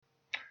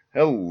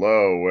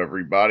Hello,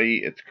 everybody.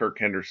 It's Kirk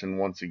Henderson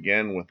once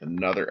again with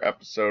another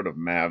episode of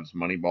Mavs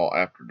Moneyball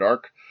After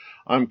Dark.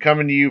 I'm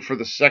coming to you for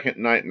the second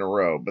night in a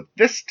row, but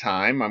this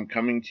time I'm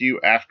coming to you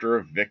after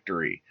a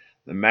victory.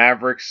 The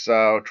Mavericks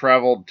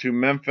traveled to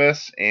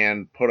Memphis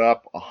and put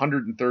up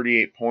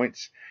 138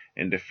 points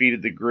and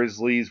defeated the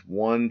Grizzlies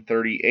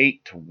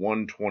 138 to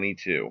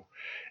 122.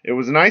 It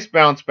was a nice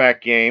bounce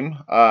back game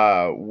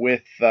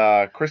with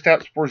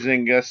Kristaps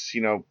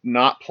Porzingis,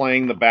 not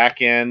playing the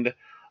back end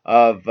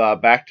of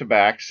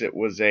back-to-backs. It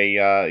was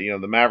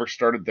the Mavericks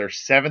started their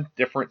seventh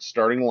different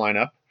starting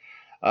lineup.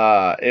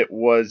 It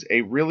was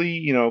a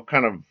really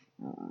kind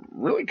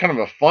of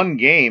a fun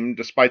game,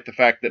 despite the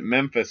fact that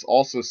Memphis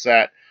also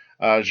sat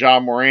Ja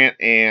Morant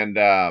and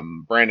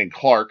Brandon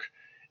Clark,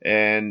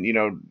 and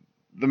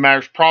the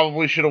Mavericks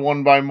probably should have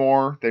won by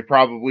more. They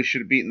probably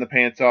should have beaten the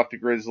pants off the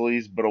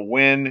Grizzlies, but a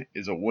win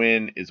is a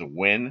win is a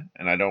win,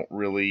 and I don't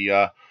really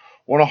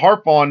want to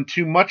harp on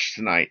too much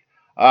tonight.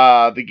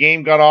 The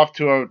game got off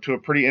to a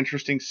pretty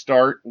interesting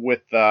start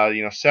with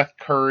Seth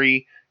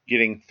Curry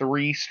getting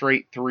three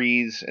straight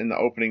threes in the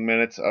opening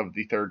minutes of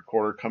the third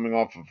quarter, coming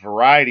off a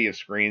variety of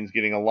screens,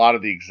 getting a lot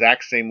of the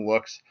exact same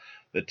looks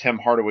that Tim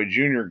Hardaway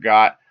Jr.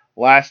 got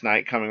last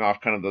night, coming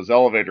off kind of those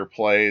elevator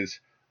plays.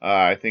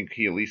 I think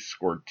he at least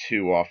scored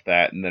two off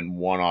that, and then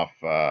one off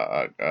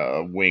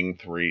a wing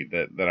three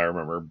that I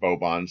remember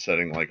Boban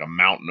setting like a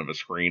mountain of a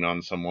screen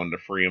on someone to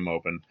free him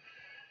open.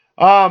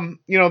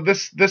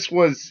 This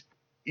was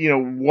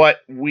what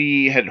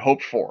we had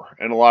hoped for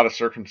in a lot of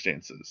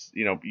circumstances.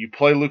 You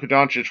play Luka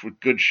Doncic with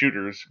good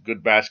shooters,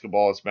 good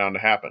basketball is bound to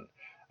happen.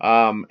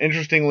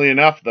 Interestingly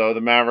enough, though,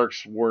 the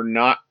Mavericks were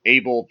not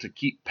able to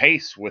keep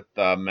pace with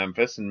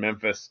Memphis, and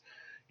Memphis,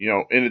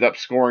 ended up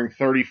scoring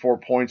 34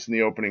 points in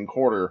the opening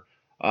quarter.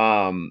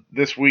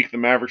 This week, the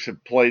Mavericks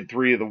have played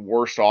three of the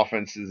worst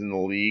offenses in the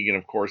league, and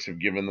of course, have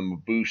given them a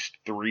boost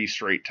three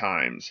straight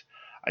times.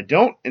 I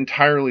don't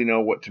entirely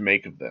know what to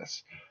make of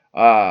this.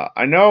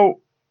 I know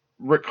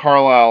Rick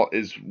Carlisle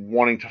is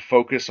wanting to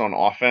focus on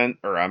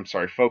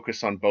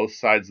focus on both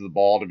sides of the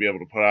ball to be able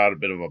to put out a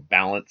bit of a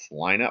balanced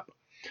lineup.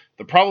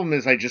 The problem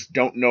is I just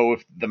don't know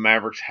if the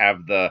Mavericks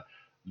have the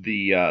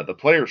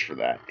players for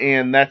that,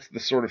 and that's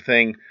the sort of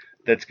thing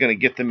that's going to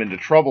get them into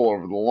trouble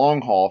over the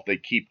long haul if they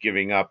keep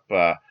giving up.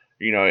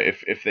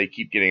 If they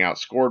keep getting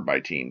outscored by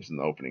teams in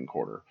the opening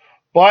quarter.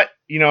 But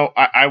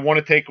I want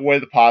to take away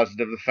the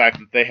positive, the fact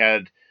that they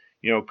had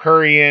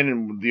Curry in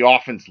and the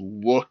offense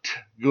looked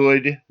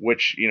good,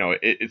 which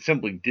it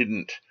simply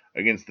didn't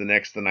against the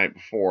Knicks the night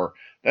before.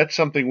 That's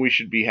something we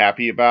should be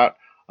happy about.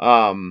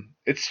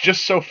 It's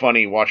just so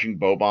funny watching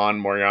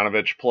Boban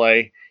Marjanovic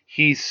play.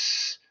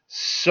 He's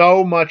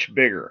so much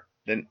bigger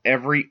than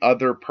every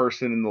other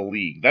person in the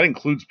league. That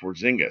includes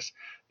Porzingis.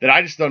 That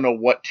I just don't know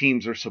what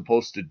teams are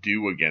supposed to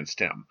do against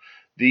him.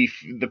 The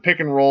pick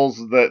and rolls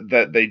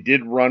that they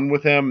did run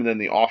with him, and then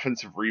the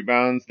offensive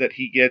rebounds that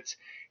he gets,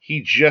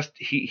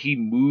 he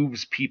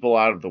moves people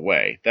out of the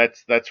way.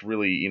 That's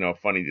really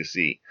funny to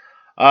see.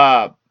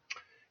 The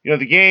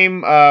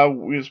game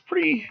was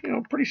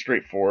pretty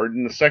straightforward.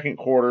 In the second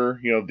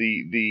quarter,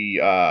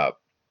 the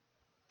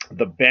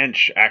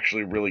bench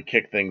actually really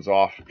kicked things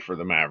off for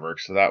the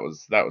Mavericks, so that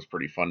was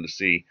pretty fun to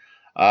see.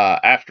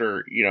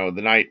 After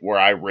the night where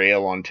I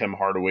rail on Tim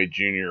Hardaway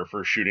Jr.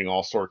 for shooting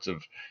all sorts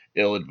of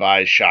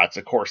ill-advised shots,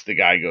 of course the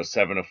guy goes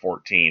 7 of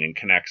 14 and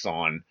connects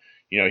on.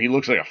 He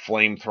looks like a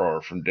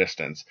flamethrower from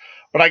distance.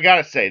 But I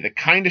gotta say, the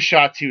kind of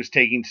shots he was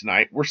taking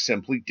tonight were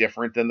simply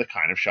different than the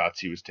kind of shots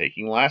he was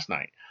taking last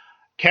night.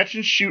 Catch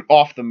and shoot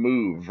off the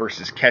move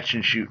versus catch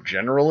and shoot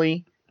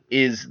generally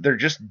they're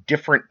just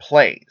different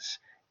plays.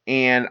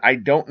 And I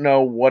don't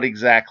know what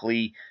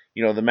exactly,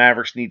 the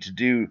Mavericks need to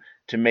do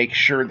to make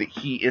sure that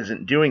he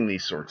isn't doing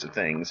these sorts of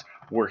things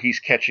where he's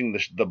catching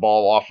the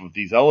ball off of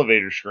these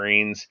elevator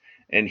screens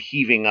and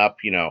heaving up,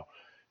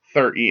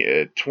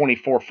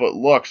 24-foot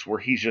looks where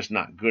he's just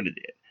not good at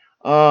it.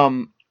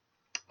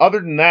 Other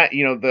than that,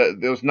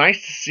 it was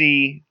nice to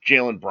see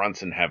Jalen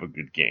Brunson have a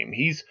good game.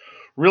 He's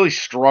really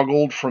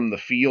struggled from the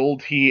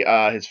field.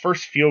 His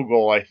first field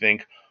goal, I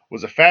think,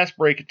 was a fast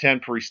break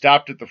attempt where he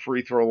stopped at the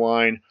free throw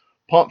line,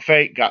 pump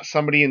fake, got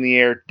somebody in the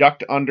air,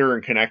 ducked under,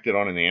 and connected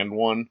on an and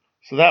one.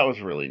 So that was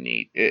really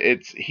neat.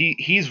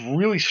 He's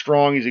really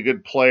strong. He's a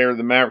good player.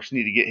 The Mavericks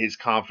need to get his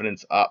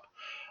confidence up.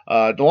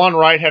 DeLon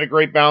Wright had a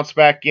great bounce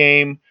back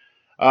game.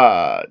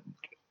 Let's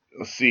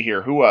see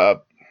here.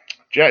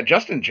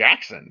 Justin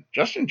Jackson.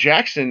 Justin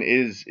Jackson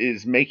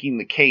is making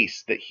the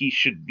case that he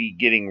should be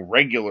getting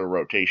regular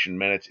rotation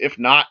minutes, if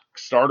not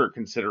starter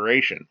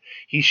consideration.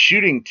 He's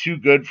shooting too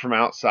good from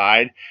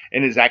outside,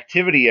 and his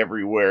activity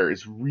everywhere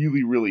is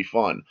really, really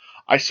fun.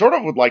 I sort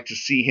of would like to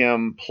see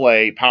him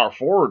play power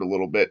forward a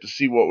little bit to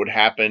see what would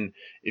happen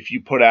if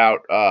you put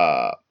out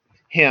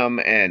him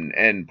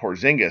and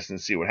Porzingis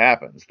and see what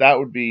happens. That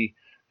would be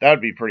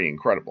pretty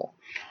incredible.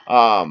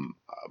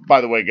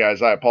 By the way,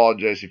 guys, I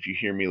apologize if you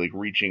hear me like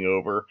reaching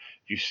over.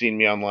 If you've seen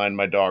me online,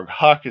 my dog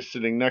Huck is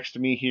sitting next to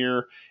me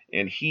here,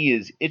 and he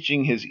is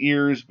itching his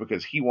ears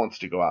because he wants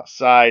to go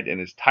outside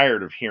and is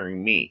tired of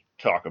hearing me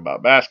talk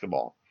about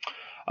basketball.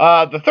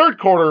 The third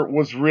quarter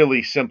was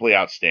really simply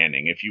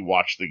outstanding. If you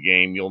watch the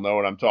game, you'll know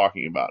what I'm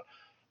talking about.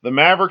 The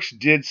Mavericks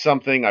did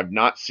something I've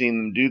not seen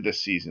them do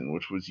this season,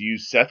 which was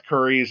use Seth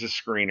Curry as a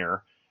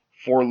screener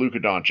for Luka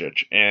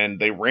Doncic. And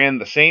they ran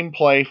the same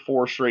play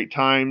 4 straight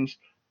times.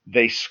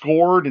 They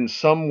scored in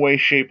some way,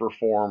 shape, or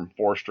form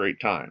 4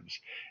 straight times.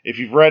 If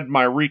you've read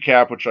my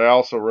recap, which I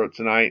also wrote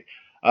tonight,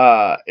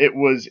 it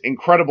was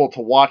incredible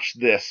to watch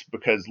this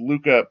because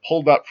Luka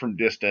pulled up from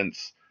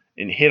distance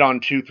and hit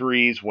on 2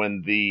 threes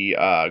when the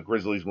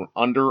Grizzlies went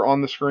under on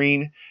the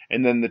screen.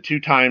 And then the 2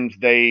 times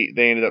they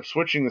ended up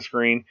switching the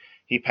screen,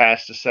 he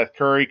passed to Seth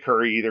Curry.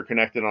 Curry either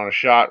connected on a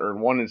shot or in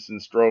one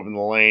instance drove in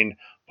the lane,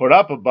 put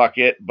up a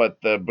bucket,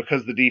 but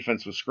because the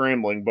defense was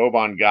scrambling,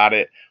 Boban got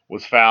it,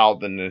 was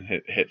fouled, and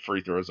then hit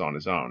free throws on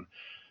his own.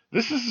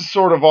 This is the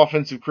sort of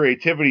offensive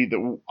creativity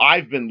that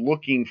I've been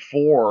looking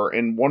for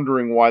and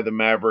wondering why the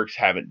Mavericks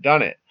haven't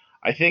done it.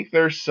 I think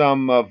there's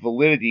some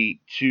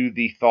validity to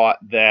the thought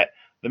that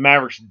the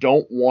Mavericks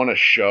don't want to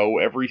show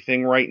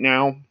everything right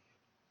now.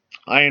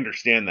 I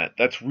understand that.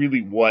 That's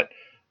really what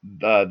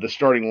the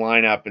starting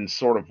lineup and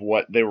sort of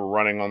what they were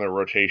running on their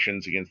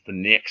rotations against the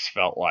Knicks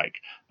felt like.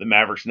 The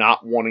Mavericks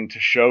not wanting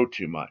to show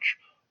too much.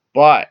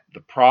 But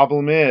the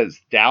problem is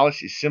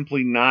Dallas is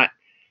simply not,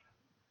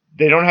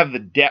 they don't have the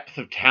depth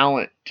of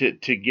talent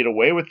to get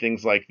away with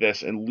things like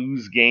this and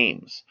lose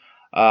games.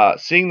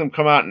 Seeing them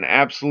come out and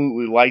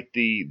absolutely light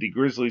the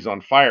Grizzlies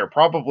on fire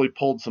probably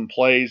pulled some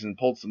plays and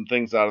pulled some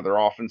things out of their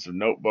offensive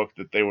notebook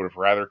that they would have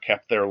rather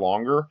kept there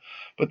longer.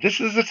 But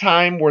this is a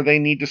time where they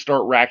need to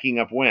start racking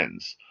up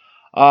wins.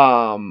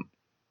 I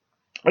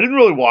didn't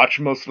really watch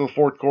most of the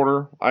fourth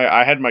quarter.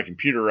 I had my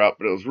computer up,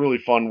 but it was really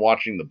fun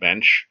watching the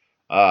bench.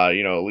 At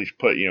least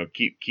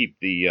keep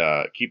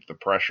the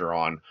pressure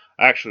on.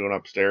 I actually went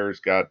upstairs,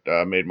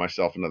 made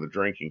myself another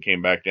drink, and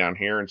came back down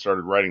here and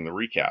started writing the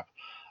recap.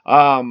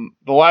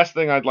 The last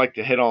thing I'd like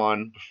to hit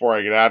on before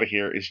I get out of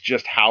here is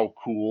just how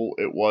cool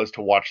it was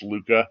to watch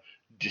Luka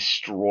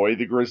destroy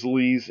the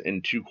Grizzlies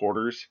in 2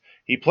 quarters.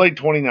 He played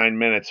 29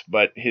 minutes,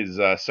 but his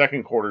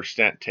second quarter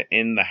stint to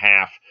end the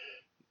half,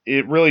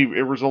 it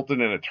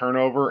resulted in a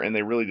turnover, and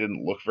they really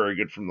didn't look very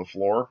good from the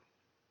floor.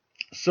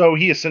 So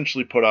he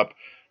essentially put up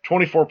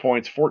 24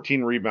 points,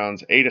 14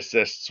 rebounds, 8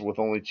 assists with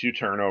only 2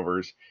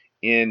 turnovers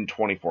in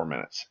 24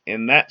 minutes.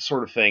 And that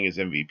sort of thing is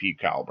MVP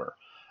caliber.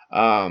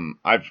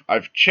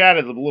 I've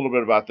chatted a little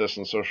bit about this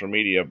on social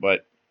media,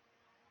 but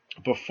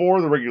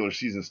before the regular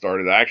season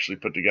started, I actually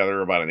put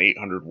together about an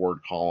 800-word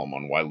column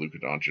on why Luka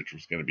Doncic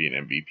was going to be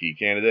an MVP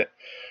candidate.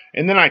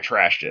 And then I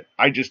trashed it.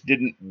 I just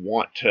didn't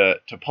want to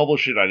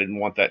publish it. I didn't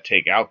want that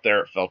take out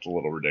there. It felt a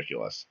little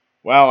ridiculous.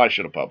 Well, I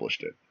should have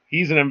published it.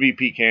 He's an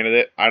MVP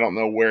candidate. I don't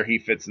know where he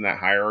fits in that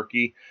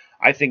hierarchy.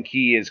 I think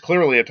he is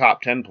clearly a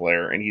top 10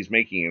 player, and he's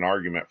making an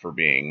argument for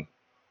being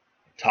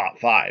top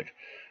 5.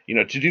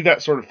 To do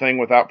that sort of thing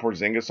without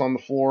Porzingis on the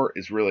floor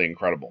is really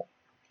incredible.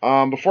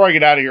 Before I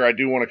get out of here, I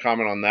do want to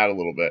comment on that a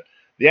little bit.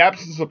 The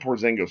absence of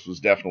Porzingis was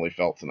definitely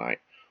felt tonight.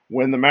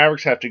 When the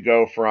Mavericks have to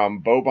go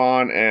from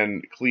Boban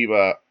and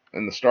Kleber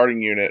in the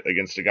starting unit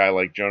against a guy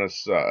like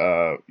Jonas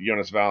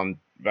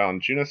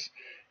Valanciunas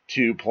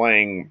to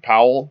playing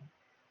Powell,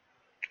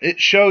 it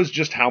shows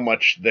just how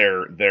much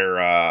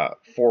their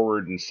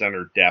forward and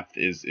center depth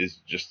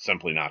is just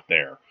simply not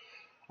there.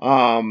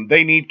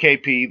 They need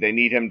KP. They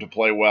need him to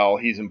play well.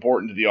 He's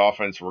important to the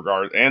offense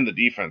and the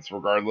defense,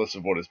 regardless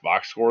of what his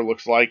box score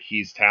looks like.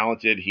 He's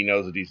talented. He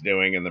knows what he's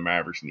doing, and the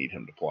Mavericks need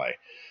him to play.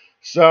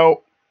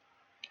 So,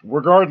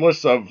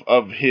 regardless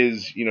of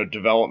his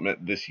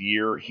development this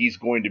year, he's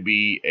going to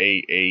be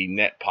a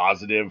net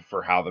positive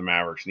for how the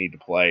Mavericks need to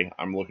play.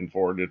 I'm looking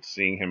forward to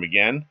seeing him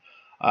again.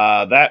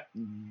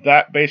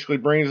 That basically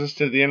brings us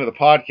to the end of the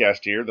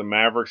podcast here. The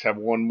Mavericks have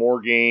won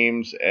more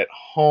games at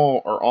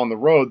home or on the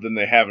road than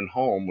they have in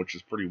home, which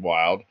is pretty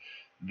wild.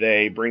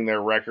 They bring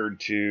their record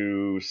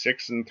to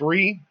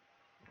 6-3,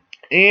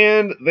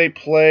 and they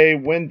play.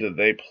 When do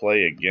they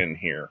play again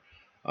here?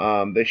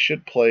 They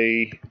should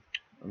play.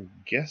 I'm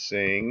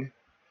guessing.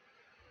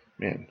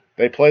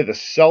 They play the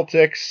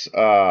Celtics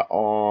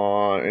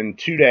in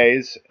 2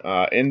 days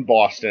in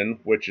Boston,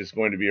 which is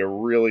going to be a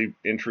really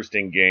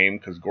interesting game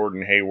because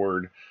Gordon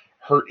Hayward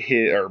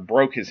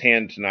broke his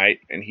hand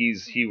tonight, and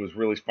he was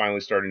really finally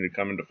starting to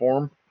come into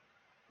form.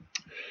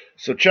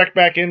 So check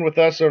back in with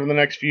us over the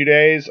next few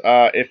days.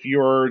 If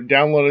you're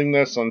downloading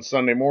this on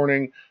Sunday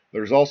morning,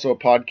 there's also a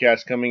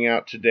podcast coming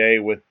out today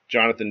with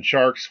Jonathan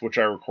Tjarks, which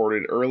I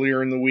recorded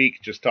earlier in the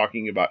week, just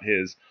talking about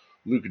his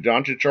Luka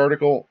Doncic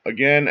article.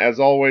 Again, as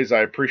always, I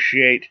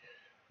appreciate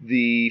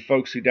the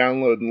folks who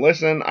download and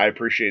listen. I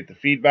appreciate the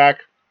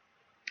feedback.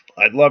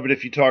 I'd love it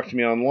if you talk to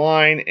me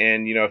online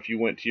and, if you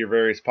went to your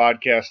various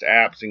podcast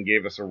apps and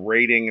gave us a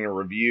rating and a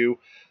review.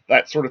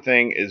 That sort of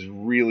thing is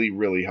really,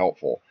 really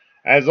helpful.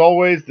 As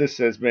always, this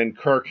has been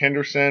Kirk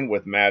Henderson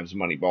with Mavs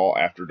Moneyball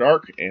After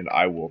Dark, and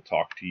I will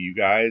talk to you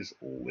guys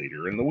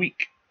later in the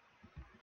week.